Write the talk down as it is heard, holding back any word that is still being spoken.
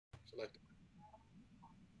Collector.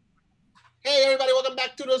 Hey, everybody, welcome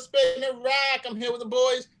back to the Spinnerrack. I'm here with the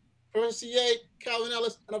boys, Professor CA, Calvin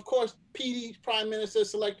Ellis, and of course, PD, Prime Minister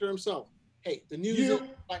Selector himself. Hey, the news in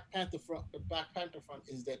Black Panther front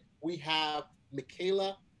is that we have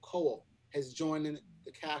Michaela Coel has joined in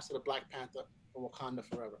the cast of the Black Panther for Wakanda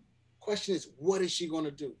Forever. Question is, what is she going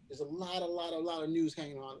to do? There's a lot of news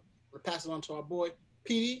hanging on. I'm going to pass it on to our boy,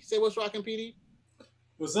 PD. Say what's rocking, PD.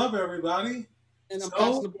 What's up, everybody? And I'm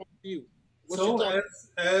passing the ball to you.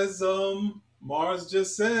 As Mars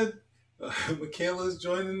just said, Michaela's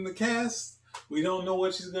joining the cast. We don't know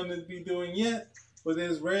what she's going to be doing yet, but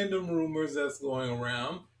there's random rumors that's going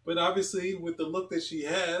around. But obviously, with the look that she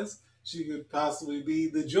has, she could possibly be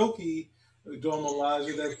the jokey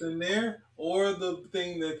Dormalaja that's in there. Or the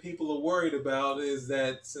thing that people are worried about is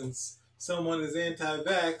that since someone is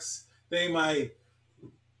anti-vax, they might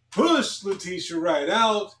push Letitia Wright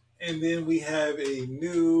out, and then we have a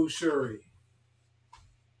new Shuri.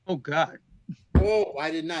 Oh, God. Oh, I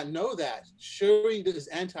did not know that. Shuri is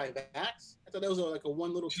anti-vax? I thought that was like a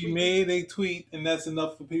one little tweet. She made a tweet, and that's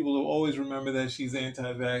enough for people to always remember that she's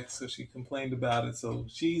anti-vax, so she complained about it. So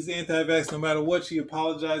she's anti-vax no matter what. She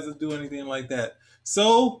apologizes, do anything like that.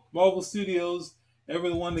 So Marvel Studios,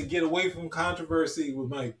 everyone to get away from controversy,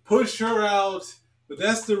 might push her out, but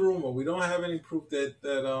that's the rumor. We don't have any proof that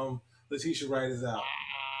Letitia Wright is out.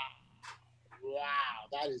 Wow,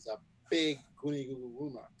 that is a big goony-goo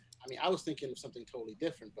rumor. I mean, I was thinking of something totally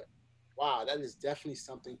different, but wow, that is definitely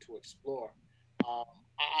something to explore.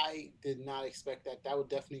 I did not expect that. That would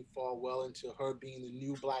definitely fall well into her being the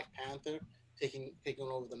new Black Panther, taking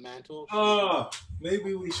over the mantle.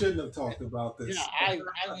 Maybe we shouldn't have talked about this. Yeah, I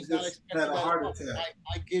was not expecting had a heart attack.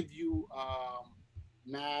 I give you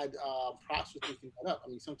mad props for thinking that up. I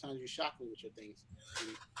mean, sometimes you shock me with your things.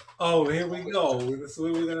 Oh, here we go. So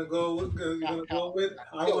we're gonna go. We're gonna go with.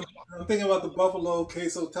 I'm thinking about the buffalo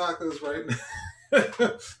queso tacos right now.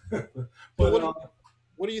 But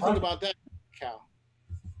what do you think about that, Cal?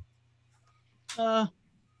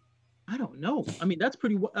 I don't know. I mean, that's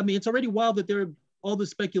pretty. I mean, it's already wild that there are all the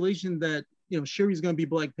speculation that Shuri's going to be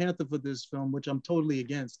Black Panther for this film, which I'm totally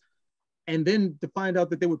against. And then to find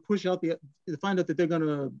out that they would push out they're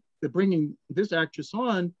bringing this actress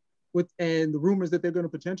on and the rumors that they're going to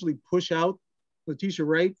potentially push out Letitia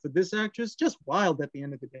Wright for this actress, just wild at the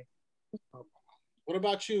end of the day. What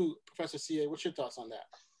about you, Professor CA? What's your thoughts on that?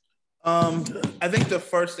 I think the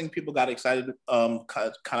first thing people got excited,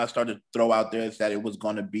 kind of started to throw out there is that it was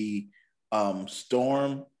going to be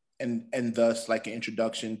Storm and thus like an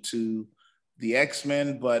introduction to the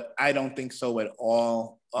X-Men, but I don't think so at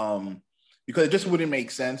all. Because it just wouldn't make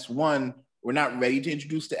sense. One, we're not ready to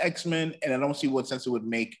introduce the X-Men, and I don't see what sense it would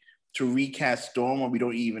make to recast Storm when we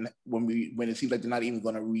don't even when it seems like they're not even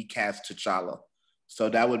going to recast T'Challa. So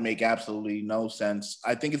that would make absolutely no sense.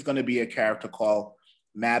 I think it's going to be a character called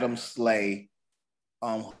Madam Slay,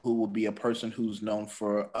 who will be a person who's known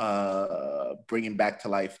for bringing back to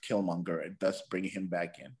life Killmonger and thus bringing him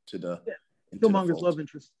back into the Killmonger's love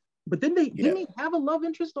interest. But didn't they have a love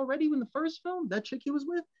interest already in the first film? That chick he was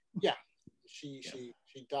with? Yeah. She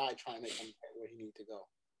died trying to make him where he needed to go.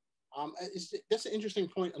 That's an interesting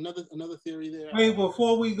point. Another theory there. Wait,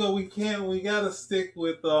 before we go, we gotta stick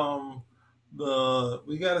with what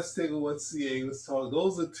CA was talking.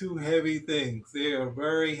 Those are two heavy things. They are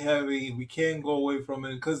very heavy. We can't go away from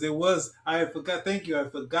it because I forgot. Thank you.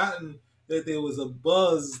 I'd forgotten that there was a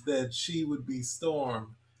buzz that she would be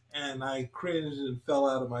Storm, and I cringed and fell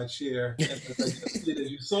out of my chair as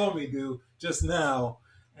you saw me do just now.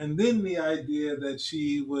 And then the idea that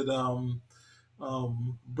she would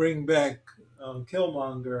bring back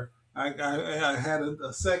Killmonger, I had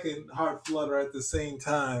a second heart flutter at the same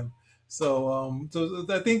time. So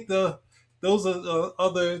I think those are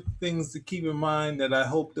other things to keep in mind that I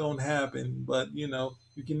hope don't happen. But you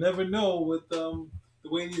can never know with the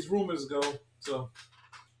way these rumors go. So.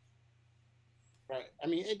 Right. I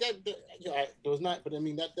mean, there was not, but I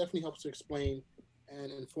mean that definitely helps to explain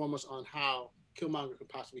and inform us on how Killmonger could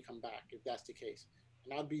possibly come back if that's the case,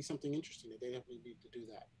 and that would be something interesting that they definitely need to do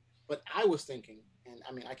that. But I was thinking, and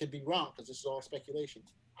I mean I could be wrong because this is all speculation.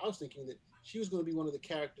 I was thinking that she was going to be one of the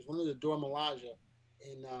characters, one of the Dora Milaje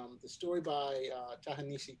in the story by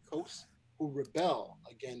Ta-Nehisi Coates, who rebel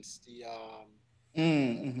against the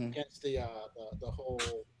whole.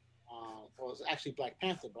 Well, it was actually Black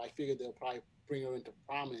Panther, but I figured they'll probably bring her into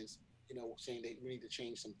prominence. Saying they need to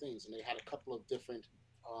change some things, and they had a couple of different.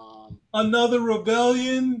 Another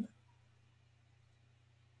rebellion?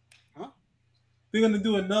 Huh? They're going to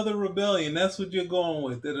do another rebellion. That's what you're going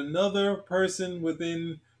with. That another person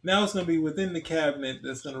now it's going to be within the cabinet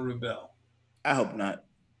that's going to rebel. I hope not.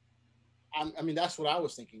 I mean, that's what I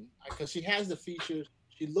was thinking because she has the features.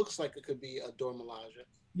 She looks like it could be a Dora Milaje.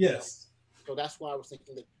 Yes. So that's why I was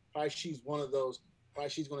thinking that probably she's one of those. Probably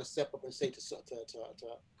she's going to step up and say to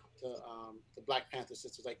Black Panther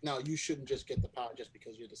sisters, like, no, you shouldn't just get the power just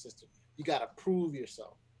because you're the sister. You got to prove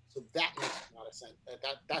yourself. So that makes a lot of sense.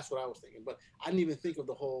 That's what I was thinking. But I didn't even think of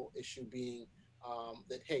the whole issue being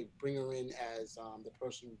that, hey, bring her in as the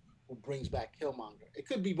person who brings back Killmonger. It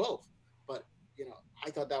could be both, but I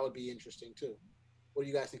thought that would be interesting too. What do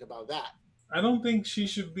you guys think about that? I don't think she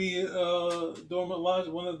should be one of the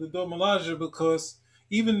Dora Milaje, because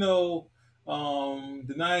even though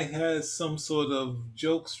Denai has some sort of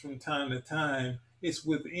jokes from time to time, it's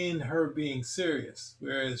within her being serious.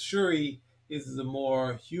 Whereas Shuri is the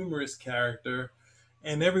more humorous character,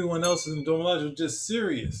 and everyone else in Dora Milaje are just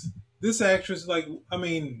serious. This actress, like, I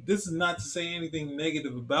mean, this is not to say anything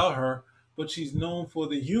negative about her, but she's known for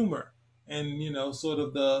the humor and, sort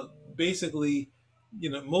of the basically,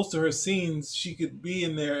 most of her scenes, she could be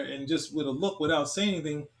in there and just with a look without saying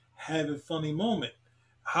anything, have a funny moment.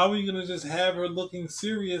 How are you going to just have her looking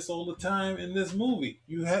serious all the time in this movie?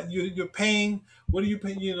 You're paying. What are you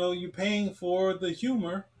paying? You're paying for the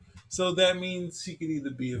humor, so that means she could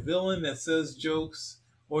either be a villain that says jokes,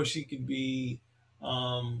 or she could be,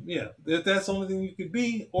 that's the only thing you could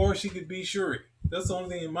be, or she could be Shuri. That's the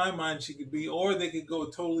only thing in my mind she could be, or they could go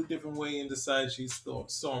a totally different way and decide she's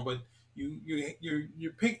Storm. But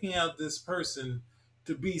you're picking out this person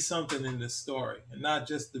to be something in this story, and not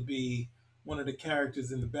just to be one of the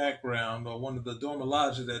characters in the background, or one of the Dora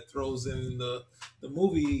Milaje that throws in the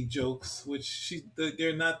movie jokes, which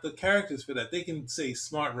they're not the characters for that. They can say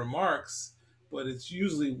smart remarks, but it's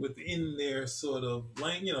usually within their sort of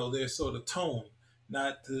their sort of tone,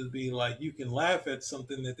 not to be like, you can laugh at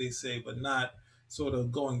something that they say, but not sort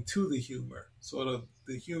of going to the humor, sort of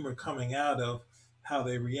the humor coming out of how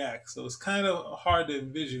they react. So it's kind of hard to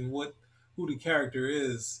envision who the character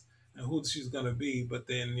is and who she's going to be. But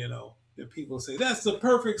then, the people say, that's the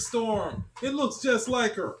perfect Storm. It looks just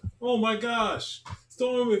like her. Oh my gosh.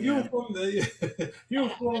 Storm, if you're from the...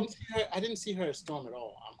 I didn't see her as Storm at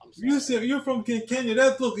all. I'm sorry. You said you're from Kenya.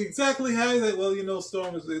 That look exactly how you... Well,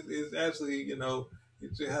 Storm is actually, it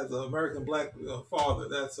has an American black father,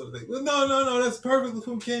 that sort of thing. Well, no, that's perfectly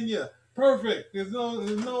from Kenya. Perfect. There's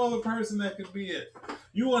no other person that could be it.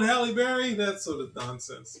 You want Halle Berry? That sort of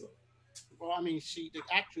nonsense. So. Well, I mean, the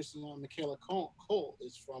actress, Michaela Coel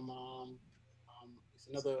is from, it's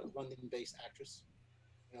another London-based actress.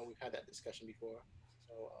 We've had that discussion before.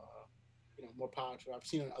 So, more power to her. I've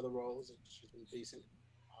seen her in other roles, and she's been decent.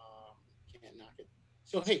 Can't knock it.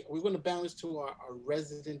 So, hey, we're going to bounce to our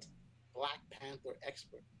resident Black Panther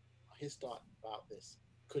expert. His thought about this.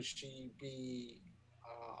 Could she be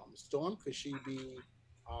Storm? Could she be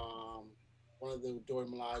one of the Dora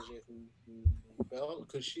Milaje who rebelled?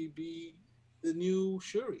 Could she be the new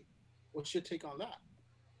Shuri? What's your take on that?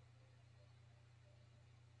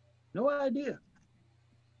 No idea.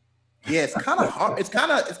 Yeah, it's kind of hard. It's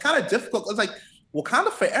kind of difficult. It's like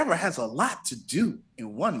Wakanda Forever has a lot to do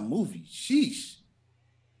in one movie. Sheesh.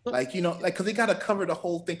 Because they got to cover the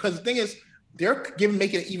whole thing. Because the thing is, they're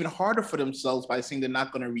making it even harder for themselves by saying they're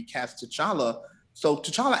not going to recast T'Challa. So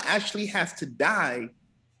T'Challa actually has to die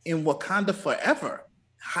in Wakanda Forever,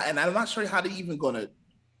 and I'm not sure how they're even going to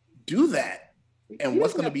do that. And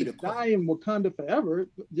what's going to be the die in Wakanda Forever?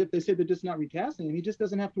 If they say they're just not recasting him, he just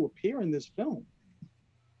doesn't have to appear in this film.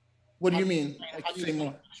 What do you mean?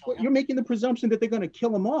 You're making the presumption that they're going to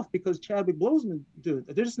kill him off because Chadwick Boseman did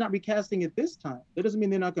it. They're just not recasting it this time. That doesn't mean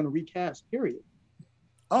they're not going to recast. Period.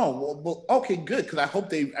 Oh well, okay, good. Because I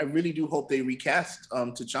really do hope they recast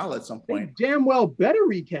T'Challa at some point. They damn well better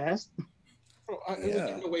recast.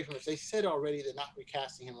 Getting away from this. They said already they're not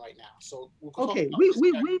recasting him right now. So we've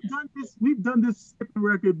done this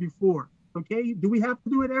record before. Okay, do we have to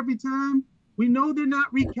do it every time? We know they're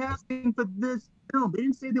not recasting for this film. They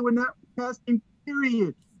didn't say they were not recasting,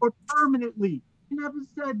 period, or permanently. They never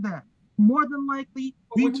said that. More than likely,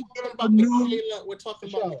 we're talking about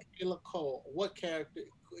Michaela Coel. What character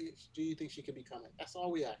do you think she could be coming? That's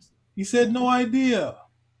all we asked. He said no idea,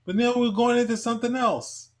 but now we're going into something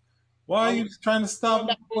else. Why are you trying to stop?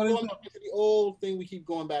 We're going back to the old thing we keep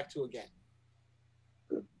going back to again.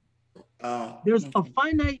 There's a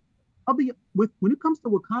finite. When it comes to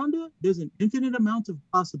Wakanda, there's an infinite amount of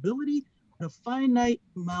possibility and a finite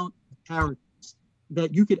amount of characters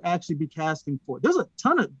that you could actually be casting for. There's a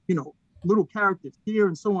ton of little characters here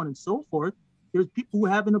and so on and so forth. There's people who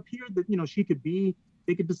haven't appeared that she could be.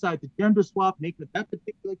 They could decide to gender swap, make it that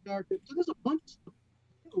particular character. So there's a bunch of stuff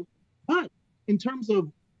to do. But in terms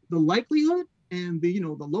of the likelihood and the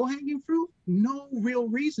low-hanging fruit, no real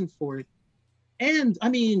reason for it. And I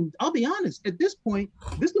mean, I'll be honest, at this point,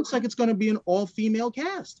 this looks like it's going to be an all-female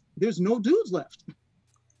cast. There's no dudes left.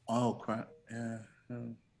 Oh, crap. Yeah.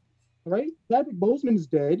 Right? Chadwick Boseman is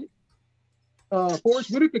dead. Forrest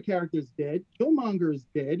Whitaker character is dead. Killmonger is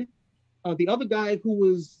dead. The other guy who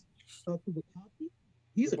was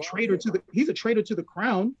he's a traitor to the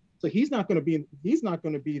crown. So he's not going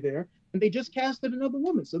to be there. And they just casted another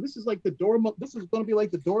woman. So this is like this is going to be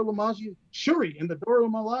like the Dora Milaje Shuri and the Dora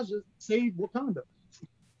Milaje save Wakanda.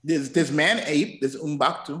 There's Man-Ape, there's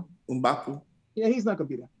M'Baku. Yeah, he's not going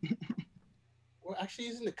to be there. Well, actually,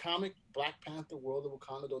 isn't the comic Black Panther World of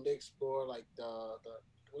Wakanda? Don't they explore like the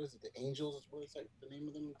what is it, the Angels? What is like the name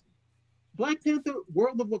of them? Black Panther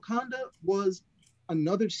World of Wakanda was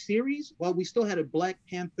another series while we still had a Black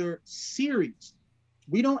Panther series.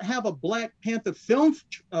 We don't have a Black Panther film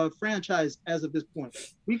franchise as of this point.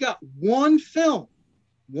 We got one film,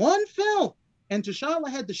 and T'Challa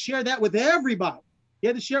had to share that with everybody. He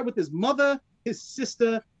had to share it with his mother, his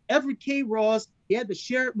sister, every K-Ross. He had to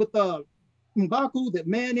share it with M'Baku, that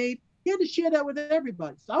Man-Ape. He had to share that with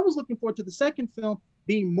everybody. So I was looking forward to the second film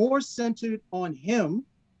being more centered on him.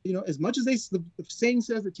 You know, as much as the saying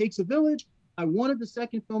says it takes a village, I wanted the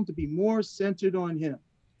second film to be more centered on him.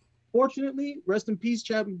 Fortunately, rest in peace,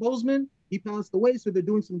 Chadwick Boseman. He passed away, so they're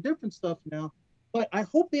doing some different stuff now. But I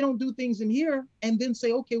hope they don't do things in here and then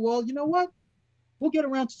say, okay, well, you know what? We'll get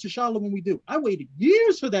around to T'Challa when we do. I waited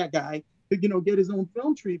years for that guy to, get his own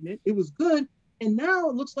film treatment. It was good. And now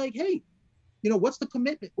it looks like, hey, what's the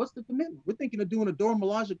commitment? We're thinking of doing a Dora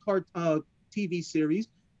Milaje TV series.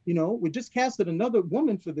 We just casted another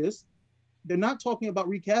woman for this. They're not talking about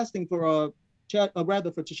recasting for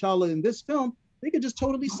T'Challa in this film. They could just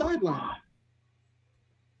totally sideline.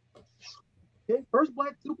 Okay, first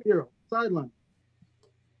Black superhero, sideline.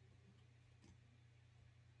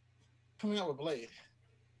 Coming out with Blade.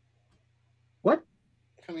 What?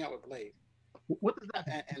 Coming out with Blade. What does that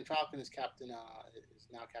mean? And Falcon is is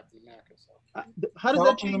now Captain America. So how does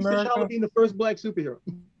that change T'Challa being the first Black superhero?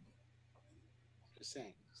 Just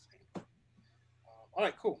saying. All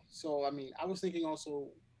right, cool. So I was thinking also,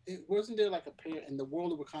 wasn't there like a pair in the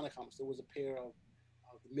world of Wakanda comics? There was a pair of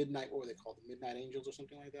the Midnight, what were they called? The Midnight Angels or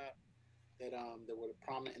something like that. That were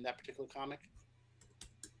prominent in that particular comic.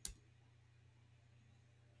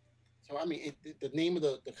 So the name of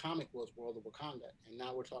the comic was World of Wakanda, and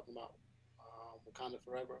now we're talking about Wakanda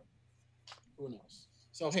Forever. Who knows?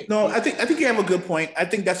 So hey. No, I think you have a good point. I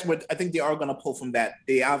think they are going to pull from that.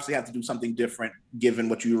 They obviously have to do something different given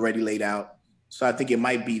what you already laid out. So I think it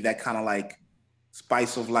might be that kind of like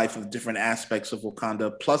spice of life of different aspects of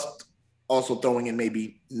Wakanda, plus also throwing in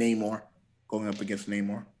maybe Namor, going up against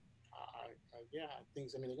Namor. Yeah, I think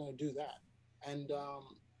they're going to do that, and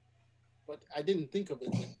but I didn't think of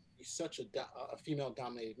it as such a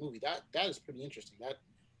female-dominated movie. That is pretty interesting. That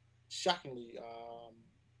shockingly,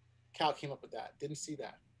 Cal came up with that. Didn't see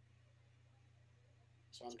that,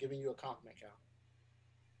 so I'm giving you a compliment, Cal.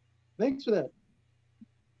 Thanks for that.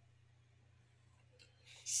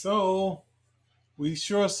 So, we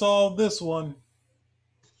sure solved this one.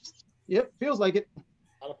 Yep, feels like it.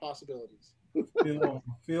 A lot of possibilities.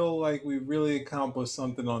 Feel like we really accomplished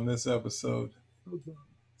something on this episode.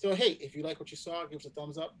 So, hey, if you like what you saw, give us a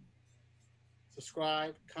thumbs up,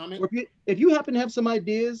 subscribe, comment. Or if you happen to have some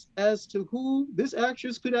ideas as to who this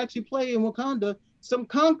actress could actually play in Wakanda, some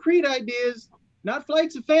concrete ideas, not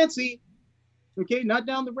flights of fancy, okay, not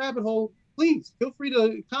down the rabbit hole, please feel free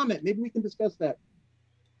to comment. Maybe we can discuss that.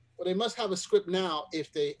 Well, they must have a script now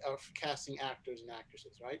if they are casting actors and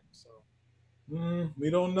actresses, right? So we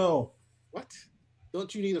don't know. What?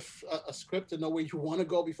 Don't you need a script to know where you want to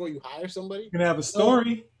go before you hire somebody? You can have a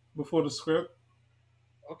story before the script.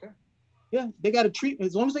 Okay. Yeah, they got a treatment.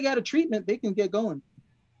 As long as they got a treatment, they can get going.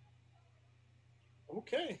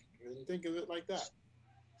 Okay. I didn't think of it like that.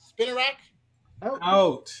 Spinnerrack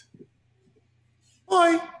Out.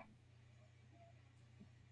 Bye.